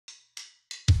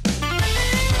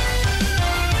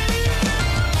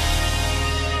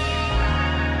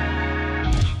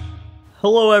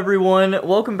Hello everyone,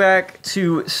 welcome back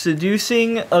to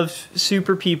Seducing of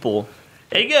Super People.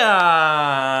 Hey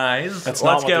guys,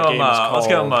 let's give them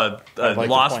a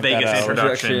Las Vegas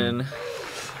introduction.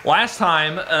 Last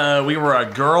time we were a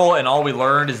girl and all we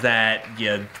learned is that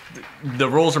the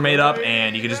rules are made up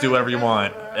and you can just do whatever you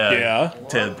want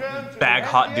to bag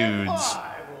hot dudes.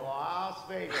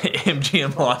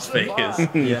 MGM Las Vegas.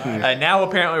 Now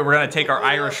apparently we're going to take our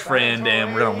Irish friend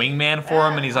and we're going to wingman for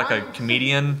him and he's like a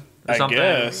comedian. Or something. I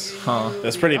guess.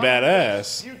 That's pretty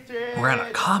badass. We're at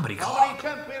a comedy club.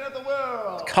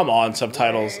 Come on,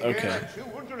 subtitles. Okay.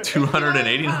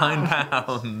 289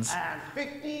 pounds. And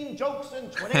 15 jokes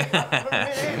and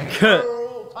 25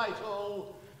 world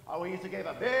title. We used to give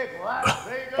a big Las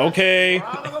Vegas okay.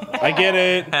 I get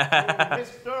it.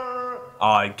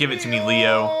 Give it to me,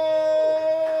 Leo.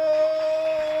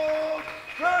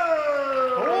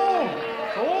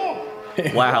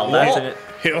 Wow, that's it.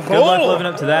 Good luck living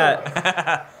up to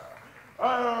that.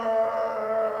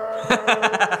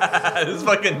 This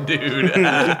fucking dude.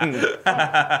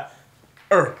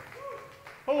 Hello.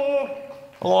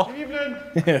 Hello. Good evening.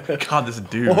 God, this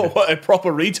dude. Oh, what a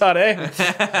proper retard, eh?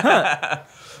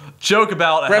 Joke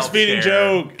about a breastfeeding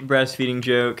joke. Breastfeeding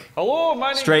joke. Hello, my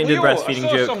name's Straight into Leo. breastfeeding I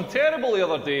saw joke. something terrible the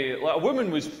other day. Like a woman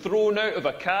was thrown out of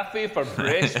a cafe for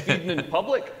breastfeeding in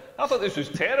public. I thought this was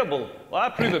terrible. Well, I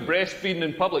approve of breastfeeding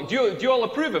in public. Do you all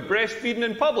approve of breastfeeding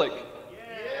in public?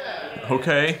 Yeah.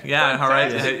 Okay. Yeah. All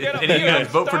right. Any of you guys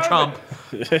vote for Trump?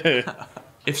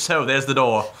 If so, there's the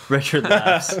door. Richard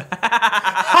laughs.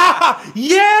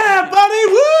 Yeah, buddy.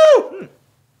 Woo!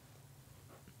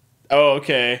 Oh,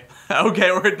 okay. Okay,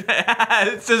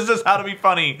 this is just how to be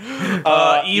funny.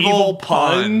 Evil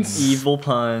puns. Evil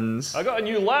puns. I got a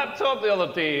new laptop the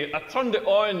other day. I turned it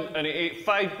on and it ate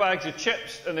 5 bags of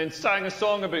chips and then sang a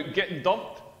song about getting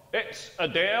dumped. It's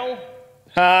Adele.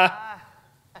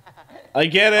 I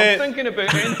get it. I'm thinking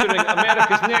about entering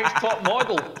America's Next Top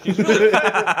Model. She's really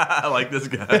I like this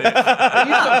guy. I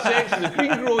used to have sex with a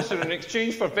greengrocer in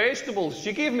exchange for vegetables.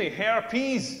 She gave me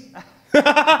herpes.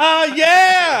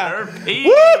 Yeah! Herpes.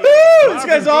 Woohoo! This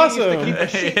guy's awesome.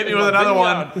 Hit me with another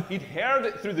one. He'd heard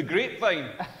it through the grapevine.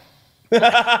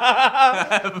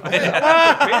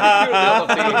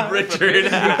 Richard.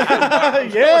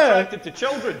 Yeah. Attracted to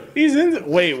children. He's in.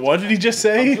 Wait, what did he just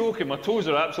say? I'm joking. My toes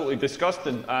are absolutely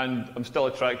disgusting, and I'm still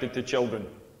attracted to children.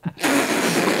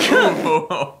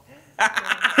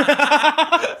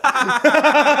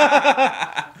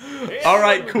 All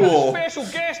right, cool. There's a special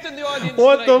guest in the audience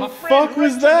What tonight. the My friend fuck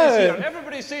was Richard that? is here.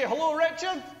 Everybody say hello,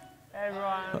 Richard.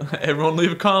 Everyone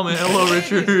leave a comment. Hello,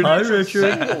 Richard. Hi,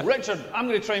 Richard. Single. Richard, I'm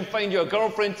going to try and find you a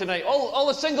girlfriend tonight. All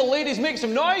the single ladies make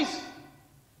some noise.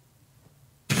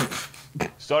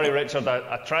 Sorry, Richard,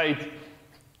 I tried.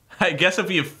 I guess if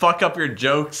you fuck up your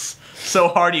jokes so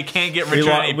hard you can't get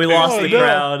Richard. We lost the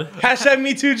crowd. Hashtag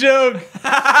Me Too joke. You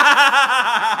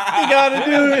gotta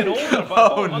do it.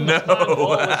 Oh no!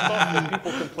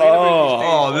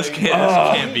 Oh, this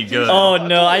can't be good. Oh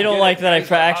no, I don't like that. I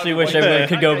actually wish I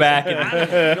could go back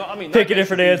and pick a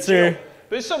different answer.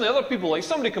 But some of the other people, like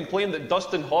somebody complained that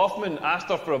Dustin Hoffman asked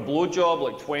her for a blowjob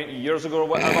like 20 years ago or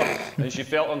whatever, and she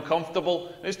felt uncomfortable.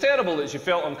 And it's terrible that she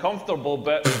felt uncomfortable,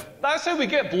 but that's how we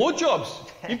get blowjobs.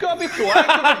 You've got to be proactive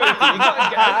about it. You've got to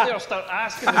get out there and start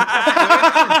asking them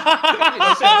tough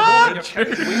questions. You can't just sit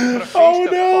at home on your couch waiting for a face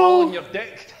to fall on your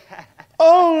dick.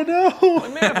 Oh no,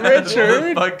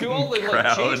 Richard! Do all the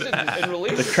like chasing in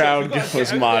relationships. The crowd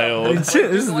goes mild. This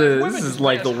is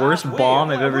like the worst bomb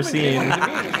I've ever seen.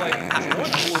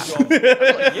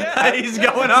 He's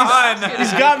going on.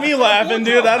 He's got me laughing,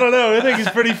 dude. I don't know. I think he's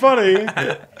pretty funny.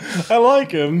 I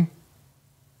like him.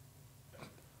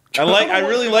 I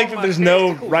really like that there's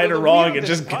no right or wrong. It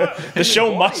just the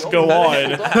show must go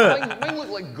on. Mine look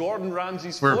like Gordon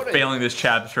Ramsay's We're failing this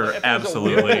chapter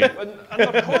absolutely.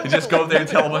 You just go there and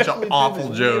tell a bunch of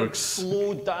awful jokes.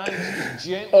 Slow dance,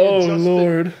 gently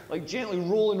Lord. like gently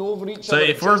rolling over each So other.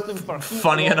 if we're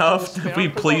funny enough, if we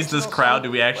please this crowd,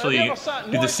 do we actually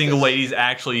do the single ladies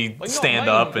actually stand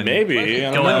up and Maybe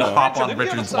go and hop on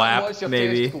Richard's lap?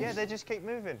 Maybe. Yeah, they just keep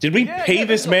moving. Did we pay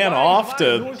this man off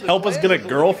to help us get a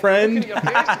girlfriend?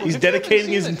 He's dedicating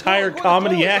his entire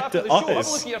comedy act to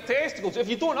us. Look at your testicles. If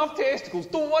you don't have testicles,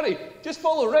 don't worry. Just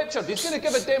follow Richard. He's going to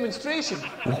give a demonstration.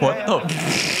 What the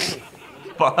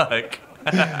fuck?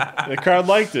 The crowd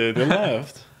liked it. They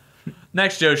left.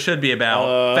 Next joke should be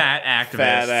about fat activists.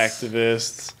 Fat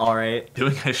activists. All right.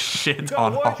 Doing a shit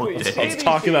ton all day. Let's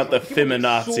talk about the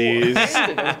feminazis.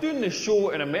 I was doing this show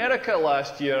in America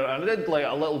last year, and I did like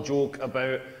a little joke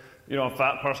about, you know, a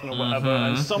fat person or whatever,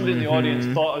 and somebody in the audience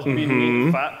thought I was being mean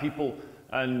to fat people,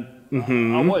 and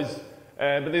I was.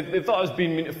 But they thought I was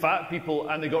being mean to fat people,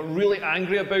 and they got really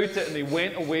angry about it, and they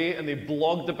went away and they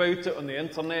blogged about it on the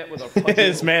internet with their pudgy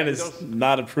This man fingers. is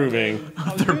not approving.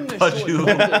 I was doing this show at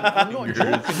Camden, I'm not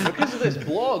joking. Because of this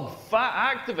blog,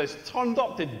 fat activists turned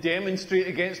up to demonstrate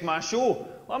against my show.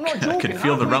 I'm not joking. I could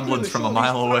feel the Halfway rumblings through from the a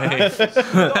show, mile these away. fat activists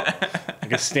stood up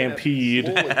Like a stampede.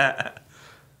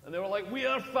 and they were like, "We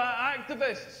are fat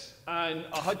activists." And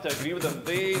I had to agree with them.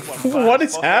 They were fat What as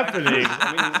is fuck happening?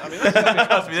 I mean, this is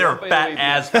Trust me, they were fat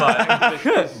as fuck.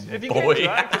 if you Boy.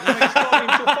 get interactive, you might stop being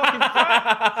so fucking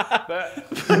fat.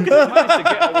 But I managed to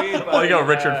get away by, Well, you know,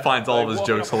 Richard finds all of his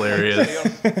walking jokes up the hilarious.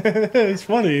 stairs, It's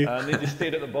funny. and they just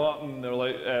stayed at the bottom. They were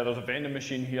like, "There's a vending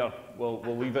machine here. We'll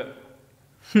leave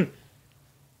it."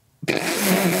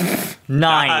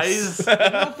 Nice.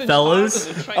 Nothing's Fellas?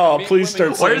 harder than trying to Oh, make please women start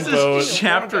go, saying Where's vote. this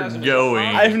chapter orgasm is going?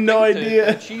 hard I have no thing to idea.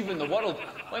 achieve in the world.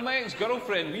 Like my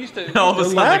ex-girlfriend, we used to. All of a we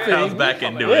used sudden, to it comes back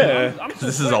into Yeah. it.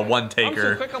 This is a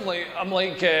one-taker. I'm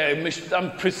so quick.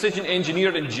 I'm precision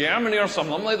engineered in Germany or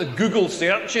something. I'm like the Google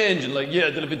search engine. Like, yeah,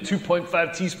 I did about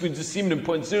 2.5 teaspoons of semen in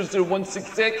 0.0016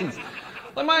 seconds.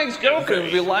 Like my ex-girlfriend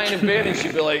would be lying in bed and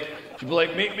she'd be like,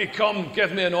 "Make me come,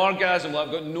 give me an orgasm." Well,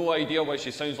 I've got no idea why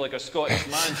she sounds like a Scottish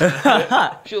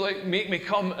man. She'd like, "Make me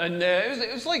come," and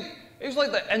it was like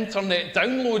the internet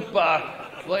download bar.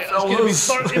 Like, it's going to be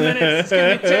 30 minutes, it's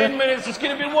going to be 10 minutes, it's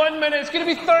going to be 1 minute, it's going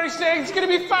to be 30 seconds, it's going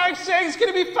to be 5 seconds, it's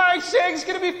going to be 5 seconds, it's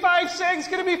going to be 5 seconds, it's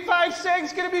going to be 5 seconds,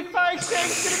 it's going to be 5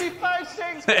 seconds, it's going to be 5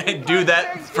 seconds. And do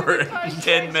that for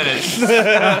 10 minutes.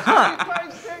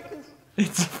 5 seconds.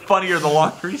 It's funnier the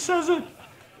longer he says it.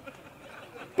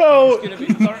 Vote. It's going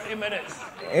to be 30 minutes.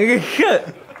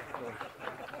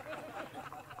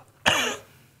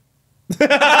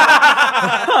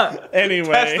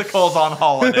 Anyway, Testicles on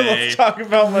holiday. let's talk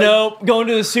about my Nope. Going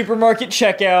to the supermarket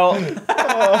checkout.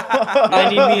 I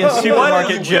need me a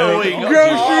supermarket joke.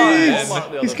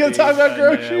 groceries. He's gonna talk about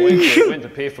groceries. I went to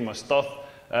pay for my stuff.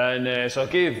 And so I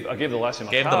gave the lassie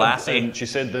my Gave the card, lassie. and she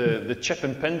said the chip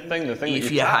and pin thing, the thing If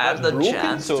that you tap, had that's the broken,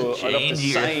 chance so to I'd have change to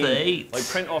your sign, fate, like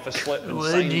print off a slip and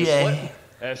would sign the ya? slip.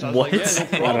 So I was What? like, yeah, no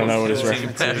problem. I don't know what his So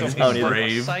reference I is. said,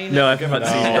 Brave. sign it, No, I've give not it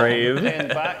seen the Brave. pen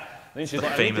back. Then she's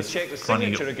like, I need to famous check the funny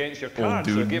signature against your old card.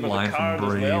 So I dude gave her the line from card as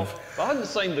well. Brave. But I hadn't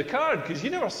signed the card because you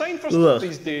never sign for stuff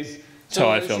these days. So how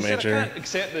I feel, she said, Major. I can't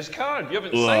accept this card. You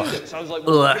haven't signed it. So I was like,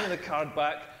 well, give me the card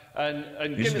back and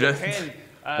give me the should just- pen.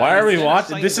 Why are we And watching?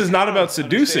 signed This the is not card about and said,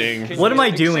 seducing. "Can What you am I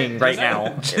accept doing this?" right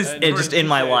now? Just in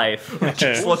my life.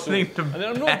 Just listening to And then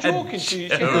I'm not bad joking, she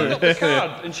jokes. held up the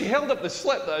card and she held up the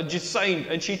slip that I just signed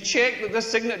and she checked that the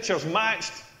signatures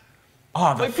matched.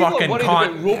 Oh, the Like, people are fucking worried about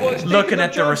cunt. robots Looking taking their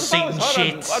at the jobs. If I receipt was and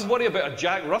her, shit. I'd worry about a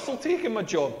Jack Russell taking my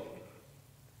job.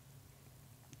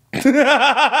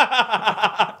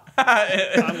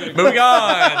 Moving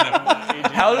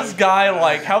on. How this guy,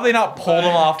 like, how have they not pulled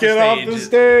him off Get the off stage? the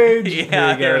stage.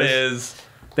 Yeah, There here he it goes. is.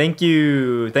 Thank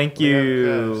you. Thank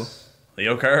you. Yes.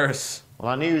 Leo Curse.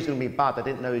 Well, I knew he was going to be bad. I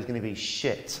didn't know he was going to be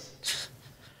shit.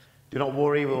 Do not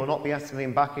worry, we will not be asking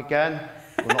him back again.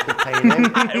 We will not be paying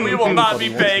him. We will not be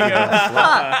paying him.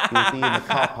 He will be in the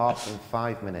car park in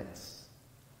 5 minutes.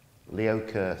 Leo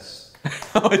Curse.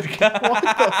 Oh,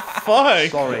 God.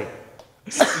 Fuck. Sorry.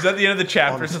 Is that the end of the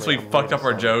chapter Honestly, since we I'm fucked up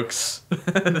really our sorry. jokes?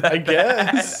 I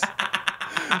guess.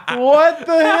 What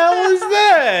the hell is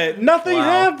that? Nothing Wow.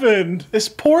 happened. This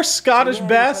poor Scottish A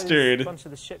bastard. bunch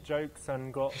of the shit jokes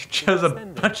and got Chose a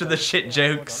extended, bunch of the so- shit yeah,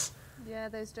 jokes. Yeah,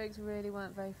 those jokes really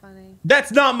weren't very funny.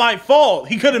 That's not my fault.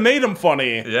 He could have made him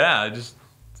funny. Yeah, just...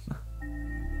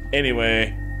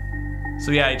 Anyway,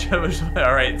 So yeah, I chose...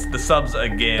 Alright, it's the subs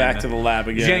again. back to the lab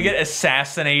again. He's gonna get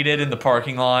assassinated in the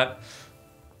parking lot.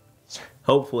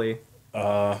 Hopefully.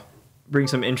 Bring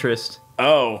some interest.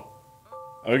 Oh.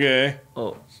 Okay.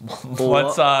 Oh.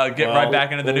 Let's get right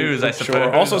back into the news, I suppose.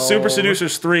 Sure. Also, Super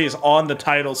Seducers 3 is on the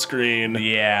title screen.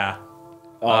 Yeah.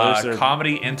 Oh, there's their-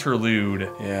 Comedy interlude.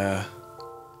 Yeah.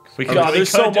 We God, there's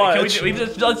so much.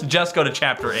 Let's just go to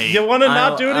chapter 8. You want to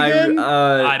not do it again?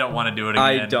 I don't want to do it again.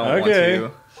 I don't Okay.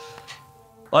 want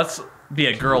Let's be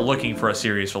a girl looking for a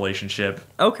serious relationship.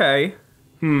 to. Okay.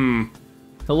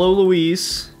 Hello,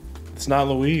 Louise. It's not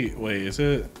Louis. Wait, is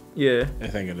it? Yeah. I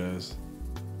think it is.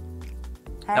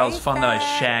 That was fun that I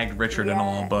shagged Richard and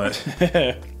all, but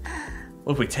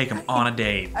what if we take him on a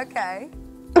date? Okay.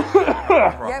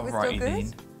 Yeah, we're still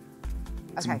good?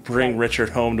 Okay. Bring so Richard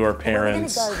home to our we're gonna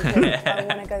parents. go because I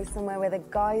want to go somewhere where the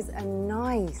guys are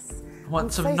nice. Want I'm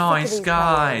some so sick of nice these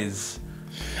guys.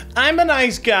 I'm a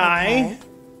nice guy. Okay.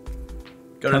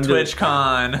 Go to Come to-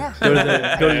 TwitchCon.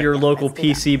 Yeah. Go to your local Let's do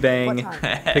that. PC bang. What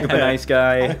time? Pick up a nice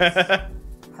guy.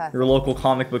 Perfect. Your local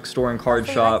comic book store and card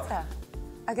See you shop. later.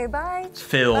 Okay, bye. It's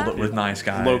filled with nice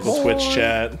guys. Local Twitch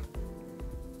chat.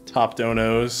 Top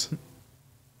donos.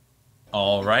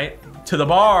 All right, to the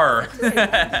bar.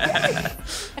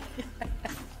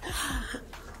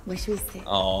 Where should we sit?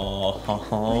 Oh,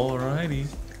 alrighty.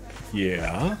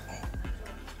 Yeah.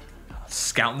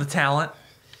 Scouting the talent.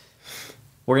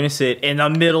 We're gonna sit in the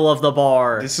middle of the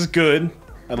bar. This is good.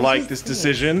 I like this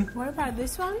decision. What about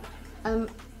this one? Okay.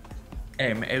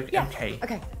 Okay.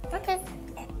 Okay.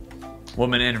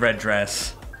 Woman in red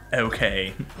dress.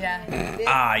 Okay. Yeah.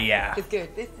 Ah, yeah. It's good.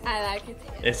 I like it.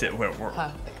 It's it. We're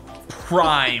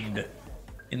primed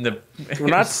in the. We're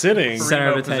not sitting.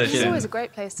 Center of It's attention. always a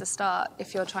great place to start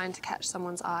if you're trying to catch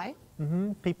someone's eye.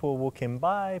 People walking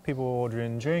by, people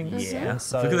ordering drinks. Yeah.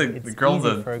 So Look at the girl in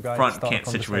easy for a the guy to front start a can't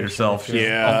situate conversation herself. if you're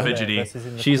Yeah. All fidgety. versus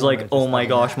in the She's corner, like, just oh my like,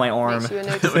 gosh, my arm. Makes you a We've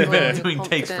noticeable been and doing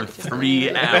takes for confident,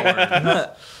 3 hours.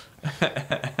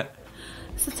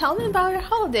 So tell me about your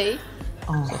holiday.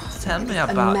 Tell me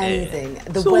about Amazing. it.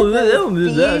 The So, weather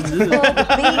is beautiful. The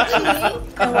beach.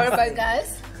 And what about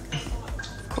guys?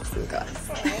 Of course, you guys.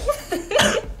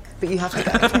 But you have to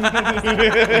go.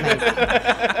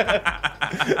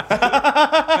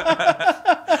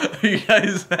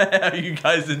 Are you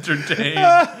guys entertained?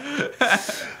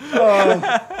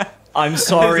 I'm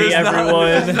sorry, This is everyone.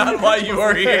 That's not why you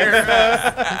are here.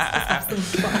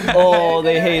 Oh,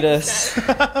 they hate us.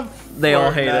 They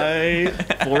all hate it.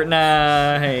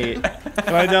 Fortnite. Fortnite.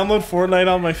 Can I download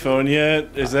Fortnite on my phone yet?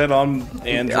 Is that on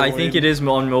Android? I think it is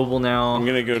on mobile now. I'm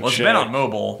gonna go Well, it's check. been on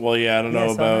mobile. Well, yeah, I don't know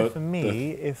Yes, I know about for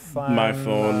me, if my I'm,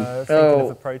 phone. thinking of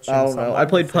approaching I don't know. I someone,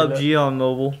 played if they look PUBG on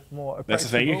mobile. more That's the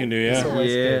thing you can do, approachable, yeah. it's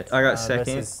always Yeah, good, I got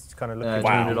second. versus kind of I looking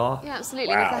turned it off. Yeah,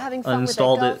 absolutely. Wow. If they're having fun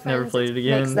Uninstalled with their it, never girlfriends, played it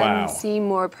again. makes them Wow. seem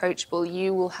more approachable.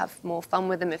 You will have more fun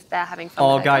with them if they're having fun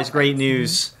Oh, with their guys, great girlfriends.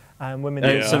 news. And women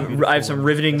Yeah. I have some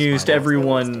riveting news to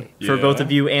everyone, for Yeah. both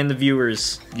of you and the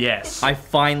viewers. Yes. I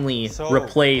finally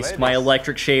replaced my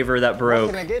electric shaver that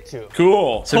broke.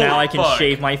 Cool. So now I can fuck.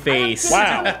 shave my face.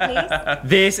 Wow.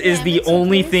 This is the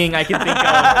only thing I can think of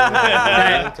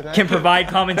that can provide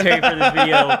commentary for this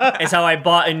video. Is how I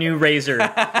bought a new razor.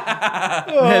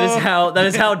 That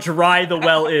is how dry the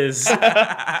well is.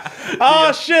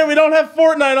 Oh shit, we don't have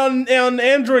Fortnite on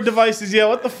Android devices yet.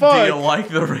 What the Do fuck? you like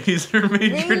the razor,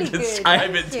 Major? Really good.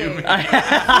 Describe it to me.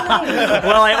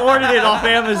 Well, I ordered it off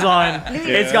Amazon.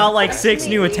 It's got like 6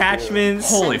 new attachments.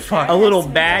 Holy fuck. A little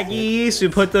baggie to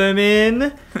put them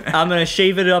in. I'm gonna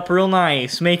shave it up real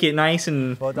nice, make it nice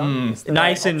and well done. It's the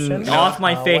nice right and option. off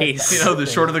my Where's face. You know, the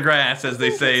shorter the grass, as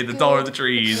they say, the taller the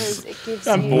trees. Because it gives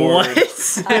I'm you bored. What?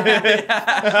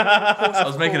 I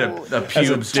was making a That's a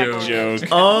pubes dick joke. joke.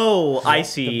 Oh, I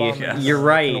see. Yeah. You're Can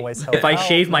right. always help If I out,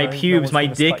 shave my you know, no pubes, one's my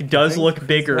gonna dick spike does your look drink.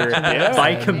 bigger Yeah.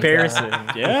 by comparison.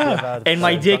 Yeah. And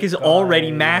my dick is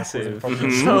already massive.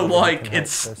 So, like,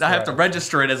 I have to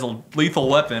register it as a lethal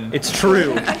weapon. It's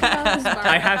true.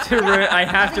 I have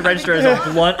to register as a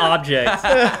blunt object.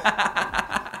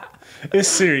 This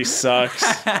series sucks.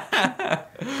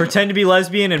 Pretend to be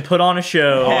lesbian and put on a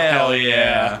show. Hell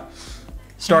yeah.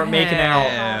 Start making out.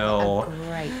 Hell.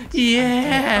 Great.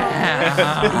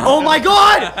 Yeah. Oh my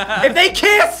god! If they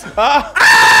kiss!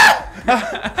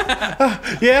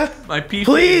 Yeah? My pee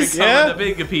Please. Yeah? the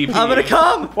big pee pee. I'm gonna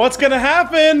come! What's gonna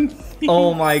happen?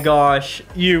 Oh my gosh.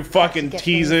 You fucking Get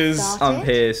things teases. started. I'm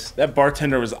pissed. That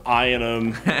bartender was eyeing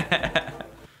him.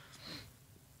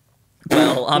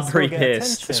 Well, I'm This will pretty get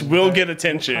pissed. attention, This will but get what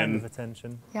attention. kind of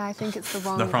attention? Yeah, I think it's the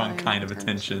wrong, The wrong kind of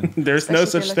attention. There's no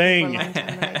Especially such if you're thing. looking for a long-term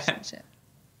relationship.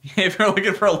 If you're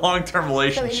looking for a long-term So it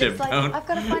relationship, looks like don't. I've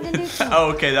got to find a new job.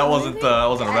 Oh, okay, that wasn't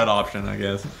a red option, I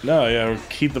guess. No, yeah,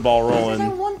 keep the ball rolling.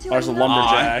 Ours a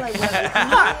lumberjack.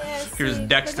 Here's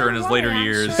Dexter in his later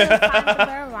years.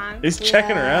 He's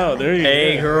checking her out. There you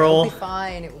Hey, go. It will girl. be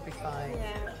fine. It will be fine.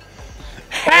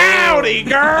 Howdy,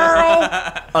 girl!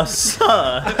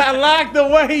 I like the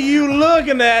way you look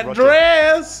in that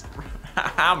dress.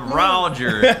 I'm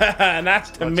Roger.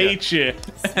 Nice to meet you.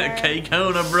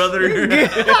 K-Kona, brother.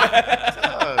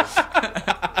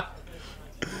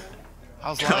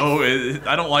 Oh,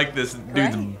 I don't like this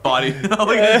dude's body.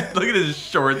 look at his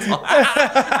shorts.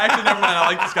 Actually, never mind. I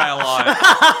like this guy a lot.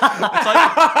 It's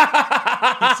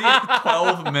like, you see him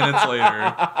 12 minutes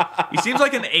later. He seems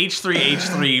like an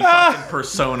H3H3 fucking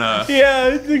persona. Yeah,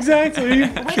 exactly.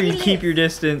 Keep your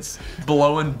distance.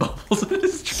 Blowing bubbles in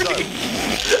his drink.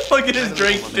 Look at his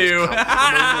drink, too. This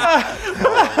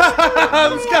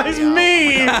guy's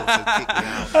mean.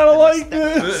 I don't like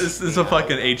this. This is a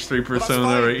fucking H3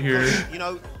 persona right here. You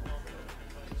know,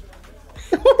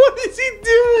 What is he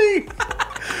doing?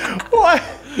 What?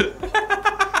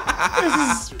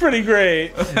 This is pretty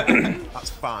great. that's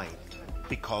fine.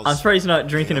 because I'm surprised he's not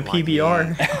drinking a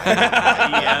PBR. Yeah,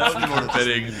 that was more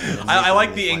fitting. I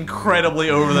like the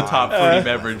incredibly over-the-top fruity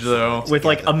beverage, though. With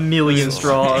like a million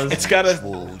straws. It's got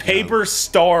a paper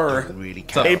star,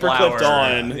 paper clipped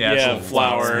on. Yeah,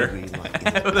 flower.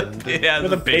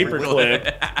 With a paper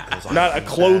clip. Not a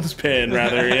clothespin,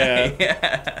 rather,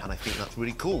 yeah. And I think that's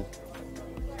really cool.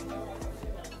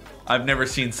 I've never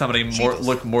seen somebody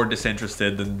look more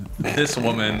disinterested than this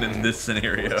woman in this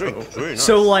scenario.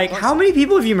 So, like, how many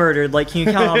people have you murdered? Like, can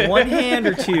you count on one hand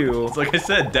or two? It's like I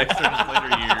said, Dexter in his later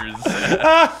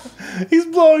years. He's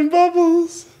blowing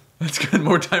bubbles. Let's get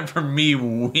more time for me,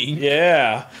 wink.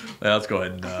 Yeah. Let's go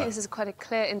ahead and... I think this is quite a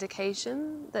clear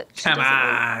indication that she Come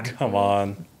on. Come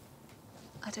on.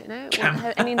 I don't know.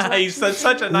 He's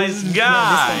such a nice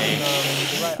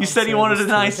guy. You said you wanted a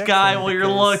nice guy while you're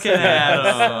looking at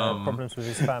him. Problems with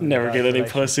his family. Never get any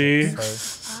pussy.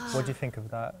 So, what do you think of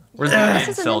that? Where's the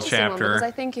incel chapter? I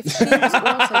think if she was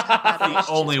also the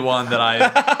only one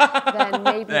that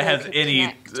that has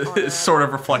any sort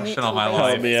of reflection on my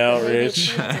life. Help me out,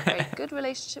 Rich. Good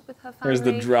relationship with her family. Where's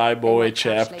the dry boy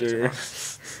chapter?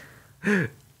 You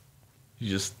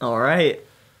just all right.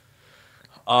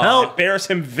 Help! Embarrass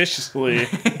him viciously.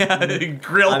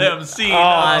 Grill him. See,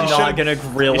 I'm not gonna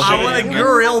grill him. I want to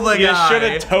grill the guy. You should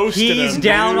have toasted him. He's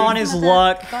down on his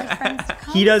luck.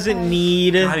 He doesn't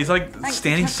need. God, he's like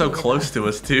standing so close to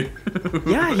us too.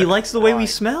 Yeah, he likes the way we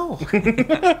smell.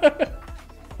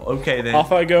 Okay then.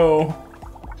 Off I go.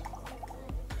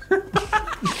 He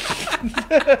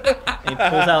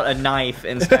pulls out a knife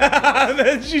and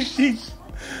stabs me.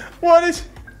 What is?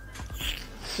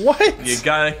 What? You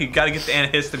gotta get the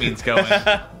antihistamines going.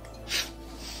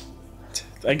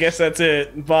 I guess that's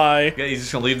it. Bye. Yeah, he's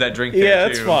just gonna leave that drink there, yeah,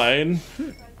 that's fine.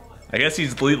 I guess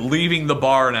he's leaving the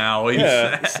bar now.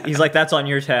 He's like, that's on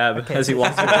your tab, as he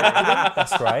walks away.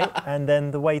 That's right. And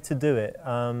then the way to do it,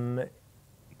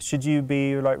 should you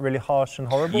be like really harsh and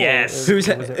horrible? Yes. Who's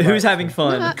having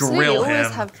fun? No, grill him.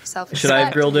 Always have self-respect. Should I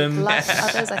have grilled him? Like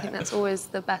others, I think that's always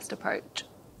the best approach.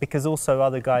 Because also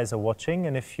other guys are watching,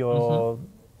 and if you're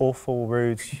awful,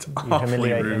 rude, you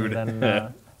humiliate them,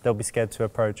 then they'll be scared to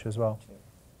approach as well.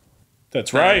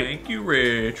 That's right. Thank you,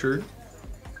 Richard.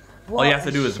 All you have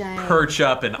to do is perch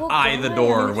up and eye the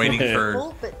door, waiting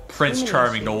for Prince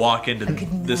Charming to walk into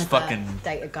this fucking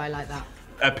date a guy like that.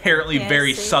 Apparently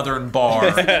very southern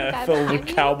bar filled with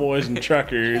cowboys and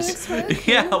truckers.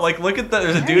 Yeah, like look at that.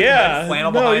 There's a dude in red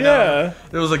flannel behind him.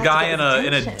 There was a guy in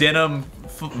a denim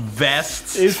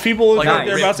vest. Is people like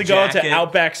they're about to go to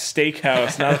Outback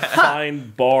Steakhouse, not a fine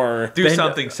bar. Do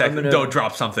something sexy. Don't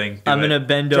drop something. I'm gonna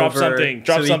bend over so you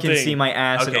can see my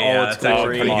ass in all its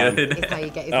glory.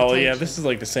 Oh yeah, this is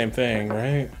like the same thing,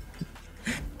 right?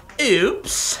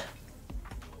 Oops.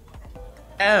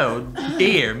 Oh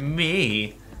dear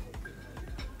me.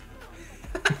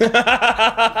 You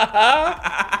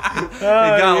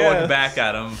gotta look back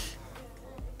at him.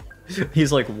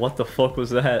 He's like, what the fuck was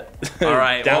that? All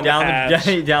right, down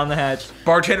the hatch.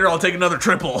 Bartender, I'll take another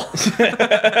triple. So come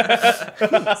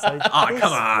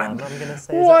on. I'm gonna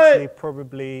say it's actually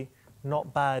probably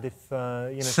not bad if you know,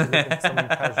 you're looking for something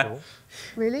casual.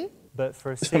 Really? But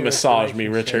for a serious massage me,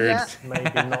 Richard. Maybe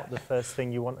not the first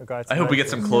thing you want a guy to I hope we get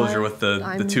notice. some closure with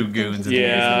the two goons.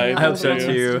 Yeah, I hope so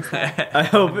too. I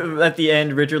hope at the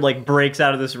end Richard like breaks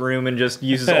out of this room and just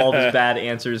uses all of his bad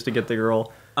answers to get the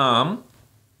girl.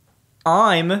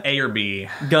 I'm A or B.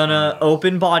 Gonna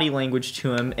open body language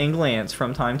to him and glance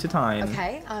from time to time.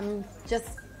 Okay, I'm just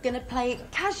gonna play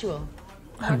casual.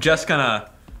 I'm just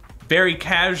gonna very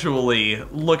casually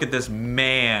look at this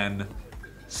man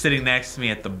sitting next to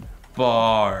me at the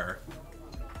bar.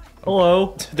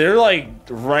 Hello. They're like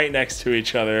right next to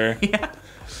each other. Yeah.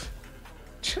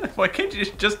 Why can't you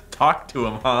just talk to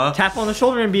him, huh? Tap on the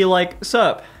shoulder and be like,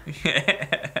 sup?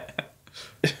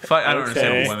 I don't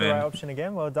understand That's women. the right option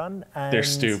again. Well done. And, They're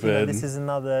stupid. You know, this is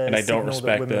another and I don't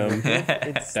respect them.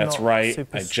 That's right.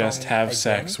 I just have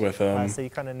sex with them. So you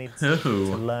kind of need to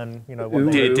learn, you know,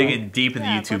 what digging deep in the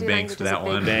YouTube banks for that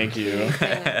one. Thank you.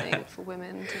 For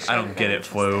women to I don't get it,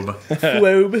 Flobe.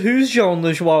 Flobe, who's Jean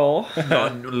Lejoie?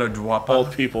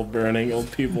 Old people burning.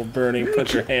 Old people burning.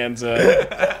 Put your hands up.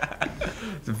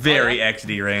 It's very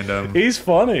XD random. He's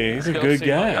funny. He's a good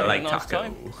guy. I like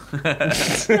taco.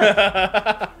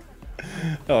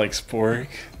 I like spork.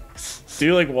 Do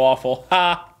you like waffle?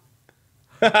 Ha!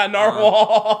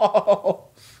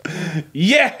 Narwhal!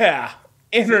 Yeah!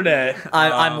 Internet!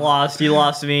 I'm lost. You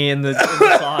lost me in the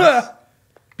sauce.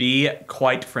 Be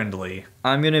quite friendly.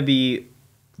 I'm gonna be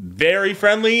very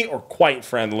friendly or quite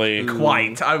friendly?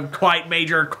 Quite. I'm quite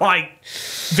major. Quite.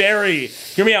 Very.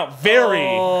 Hear me out. Very.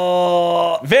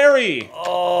 Very.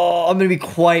 Oh, I'm gonna be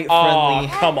quite friendly.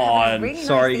 Oh, come on. Really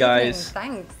Sorry, nice guys.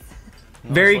 evening. Thanks.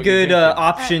 Very good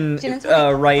option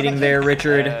writing there,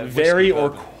 Richard. Very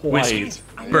or quite.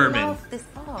 Bourbon. Love this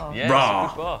bar. Yeah, Raw.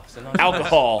 it's a good bar. It's a nice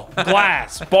Alcohol,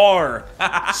 glass, bar,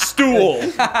 stool,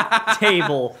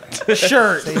 Table,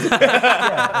 shirt.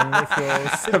 Yeah, and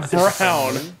if you're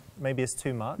brown. maybe it's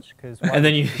too much because. And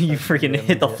then you freaking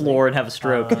hit the floor and have a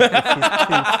stroke. If he's too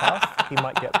tough, he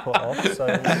might get put off. So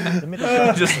the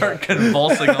middle Just start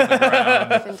convulsing on the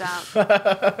ground. If in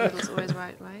doubt, middle's always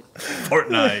right, right?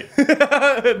 Fortnite.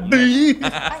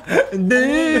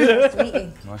 Nice to meet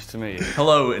you. Nice to meet you.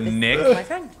 Hello, Nick. My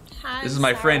friend. Hi, This is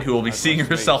my friend who will be seeing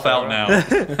herself out now.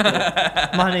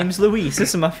 My name's Louise. This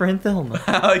is my friend Thelma.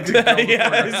 I like to go Yeah,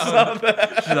 I saw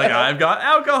that. She's like, I've got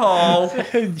alcohol.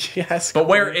 Yes. But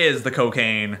where is the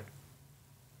cocaine?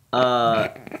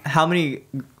 How many?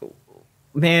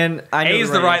 Man, I know A is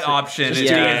the right answer. option, and B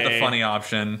Yeah. is the funny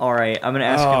option. All right, I'm gonna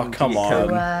ask Oh, him. to come get on.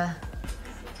 code.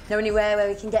 Know anywhere where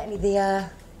we can get any of the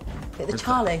bit of the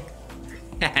Charlie?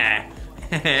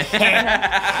 You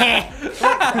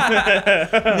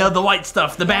know, the white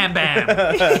stuff, the bam bam.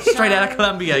 Straight out of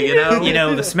Colombia, you know? You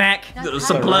know, the smack.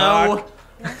 Some blow.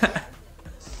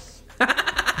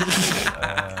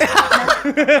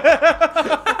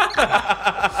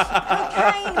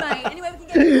 Cocaine, mate. Anywhere we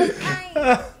can get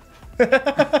cocaine.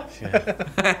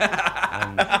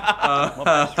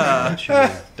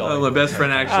 My best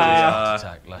friend actually,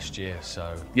 attack last year,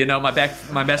 so you know, my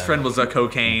best friend was a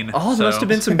cocaine. Oh, so, must have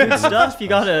been some good stuff. You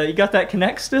got that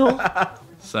connect still.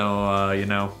 So you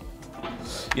know,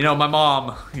 my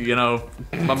mom,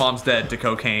 my mom's dead to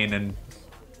cocaine, and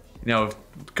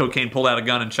cocaine pulled out a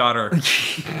gun and shot her.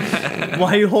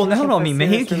 Why are you holding out on me,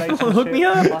 mate? You wanna hook me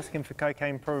up? Asking for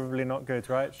cocaine, probably not good,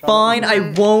 right? Fine,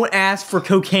 I won't ask for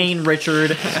cocaine,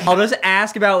 Richard. I'll just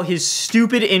ask about his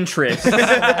stupid interests.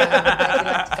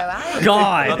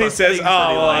 God. He says, "Oh,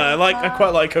 I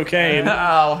quite like cocaine."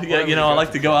 Oh, yeah, I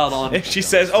like to go out on. If she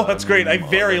says, "Oh, that's great. I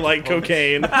very like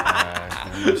cocaine."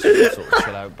 sort of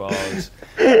chill out bars.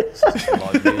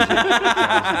 Live music,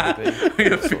 Are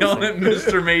you feeling it,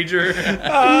 Mr. Major?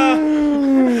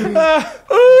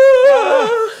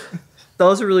 That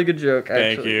was a really good joke,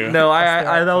 actually. Thank you. No,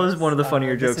 I that was one of the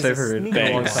funnier jokes I've heard.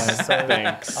 Thanks.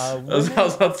 Thanks. I was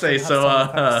about to say,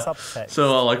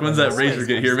 so like, when's that razor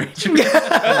get here, Major?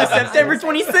 September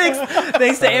 26th,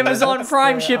 thanks to Amazon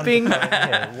Prime shipping.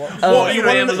 Well, you know,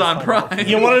 Amazon Prime.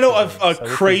 You want to know a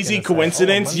crazy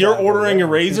coincidence? You're ordering a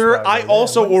razor. I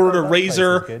also ordered a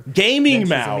Razer gaming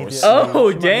mouse.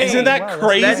 Oh, dang. Isn't that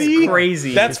crazy? That's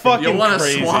crazy. That's fucking You want to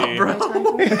crazy. swap, bro?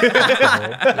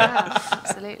 Yeah,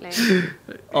 absolutely.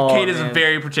 Cade is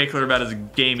very particular about his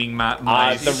gaming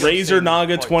mice. The Razer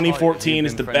Naga 2014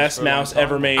 is the best mouse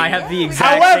ever made. I have the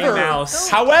exact same mouse.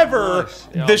 However,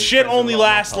 the shit only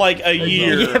lasts like a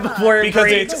year before it because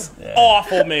breaks. it's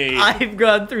awful made. I've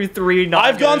gone through 3 Nagas.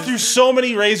 I've gone through so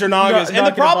many Razer Nagas, and the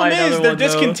not gonna problem buy is another they're one, though.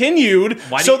 discontinued,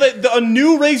 so that a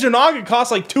new Razer Naga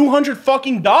costs like $200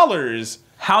 fucking dollars.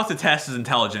 How to test his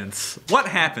intelligence. What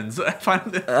happens?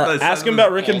 Ask him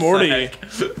about Rick and Morty.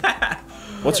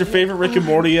 What's your favorite Rick and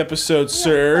Morty episode,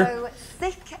 sir? So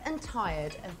sick and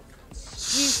tired of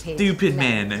Stupid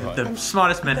men. The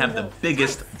smartest men have the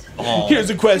biggest balls. Here's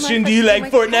a question: do you like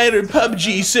Fortnite or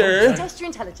PUBG, sir? Test your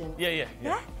intelligence. Yeah.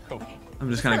 Cool.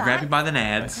 I'm just gonna grab you by the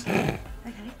nads.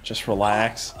 Just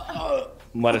relax.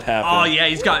 Let it happen. Oh yeah,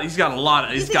 he's got a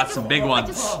lot. He's got some big ones.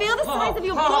 Just feel the size of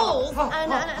your balls,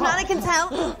 and I can tell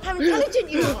how intelligent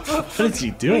you are. What is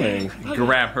he doing?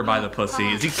 Grab her by the pussy.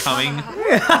 Is he coming?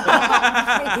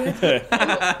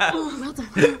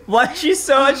 What? She's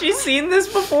seen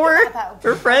this before?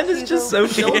 Her friend is just so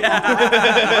chill.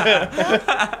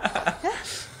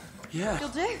 Yeah. You'll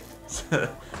do.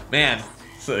 Man,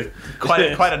 so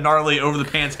quite a gnarly over the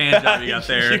pants hand job you got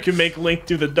there. You can make Link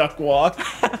do the duck walk.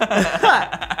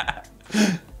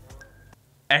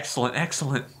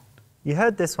 Excellent. You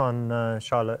heard this one,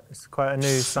 Charlotte. It's quite a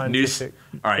new scientific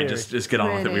All right, theory. just get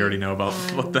on with it. We already know about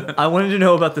what the. I wanted to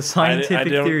know about the I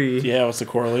scientific don't- theory. Yeah, what's the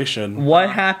correlation? What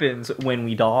happens when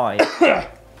we die? I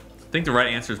think the right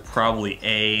answer is probably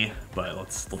A, but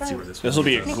let's see where this. This will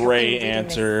be a goes. great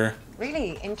answer.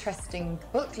 Really interesting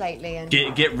book lately, and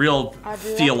Get real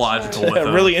theological with A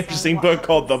them. really interesting book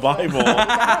called the Bible.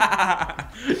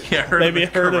 Yeah, Maybe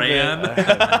heard of heard the of it.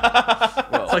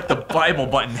 Quran. It's like the Bible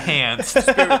but enhanced.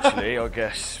 Spiritually, I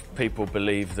guess people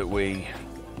believe that we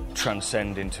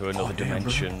transcend into another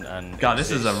dimension and God,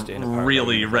 this is a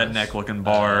really redneck looking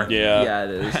bar. Yeah,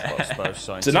 it is.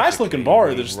 It's a nice looking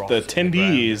bar. There's the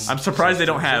attendees. I'm surprised they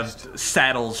don't have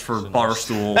saddles for bar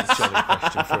stools.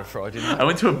 I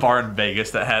went to a bar in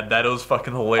Vegas that had that. It was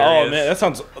fucking hilarious. Oh man, that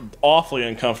sounds awfully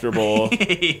uncomfortable.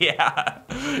 Yeah,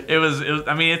 it was.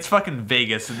 I mean, it's fucking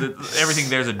Vegas. Everything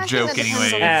there's a joke anyway.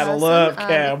 Saddle up,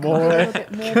 cowboy.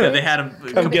 Yeah, they had them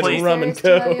complete, rum and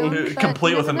coke.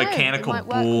 complete with a mechanical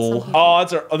bull. Oh,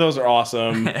 those are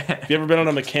awesome. Have you ever been on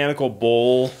a mechanical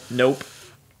bull? Nope.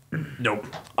 Nope.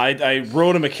 I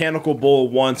rode a mechanical bull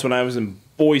once when I was in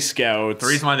Boy Scouts. The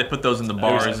reason why they put those in the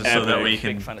bars is so that way you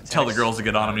can tell the girls to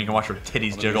get on them and you can watch their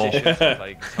titties jiggle.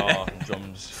 Guitar and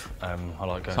drums. I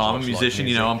like going so I'm a musician,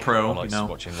 you know, I'm pro, like you know.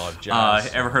 watching live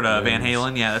jazz. Ever heard of Van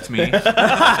Halen? Yeah, that's me.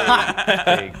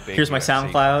 Big Here's my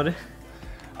SoundCloud.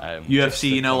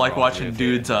 UFC, you know, like watching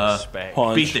dudes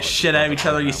beat the shit out of each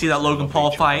other. You see that Logan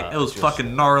Paul fight? It was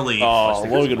fucking gnarly. Oh,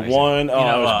 Logan won. Oh,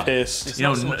 I was pissed. You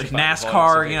know,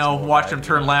 NASCAR, you know, watch them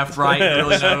turn left, right,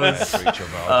 really knows.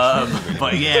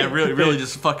 But yeah, really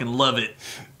just fucking love it.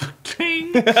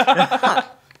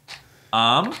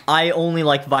 I only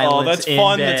like violence. Oh, that's in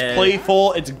fun. bed. That's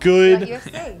playful. It's good.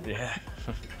 Yeah.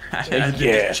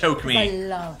 Yeah. Choke me. I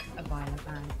love a violent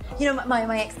man. You know,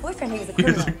 my ex-boyfriend, he was a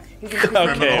criminal. He was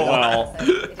a Okay, well. So it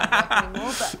didn't work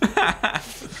anymore, but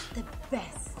the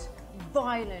best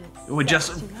violent. It would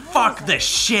just fuck the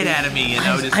shit out of me, you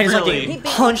know, just I just really. like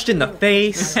get punched in the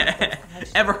face.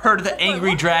 Ever heard of the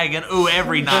Angry Dragon? Ooh,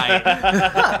 every night.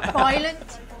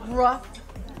 Violent, rough,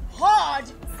 hard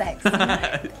sex.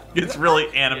 It's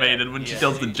really animated when she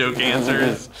tells the joke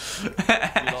answers. You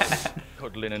like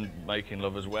cuddling and making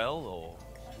love as well, or?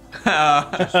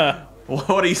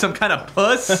 What are you, some kind of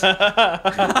puss?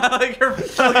 Like her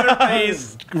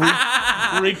face.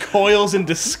 Recoils in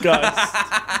disgust.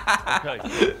 Okay.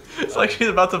 It's like she's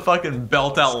about to fucking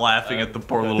belt out laughing at the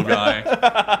poor little guy.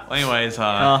 Well, anyways,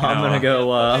 I'm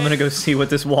gonna go see what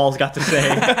this wall's got to say.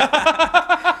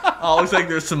 Oh, looks like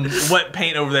there's some wet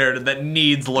paint over there that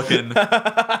needs looking.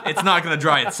 It's not gonna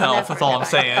dry itself. That's all I'm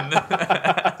saying.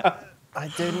 I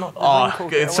did not. Oh,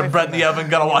 get some bread in the oven.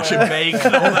 Gotta watch it bake.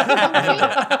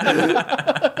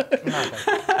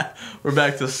 We're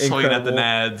back to swinging at the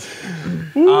nads.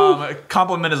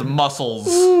 Compliment his muscles.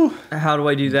 How do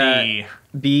I do that? B.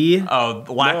 B? Oh,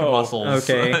 lack of muscles.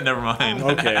 Okay. Never mind.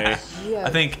 Okay. I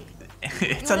think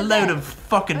it's a load of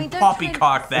fucking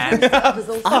poppycock, that.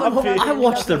 I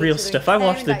watch the real stuff. I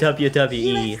watch the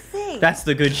WWE. That's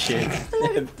the good shit.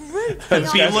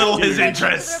 Belittle his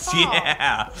interests.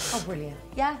 Yeah. Oh, brilliant.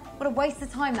 Yeah? What a waste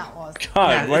of time that was.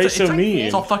 God, why are you so mean?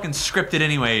 It's all fucking scripted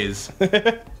anyways.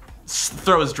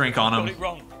 Throw his drink on him. Got it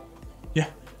wrong. Yeah.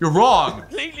 You're wrong.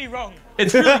 Completely wrong.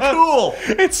 It's really cool.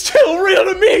 It's still real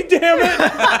to me, damn it!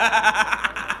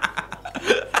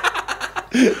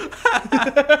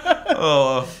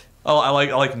 I like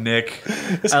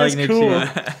This I guy's like Nick cool. too.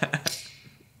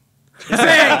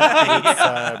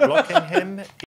 It's blocking him.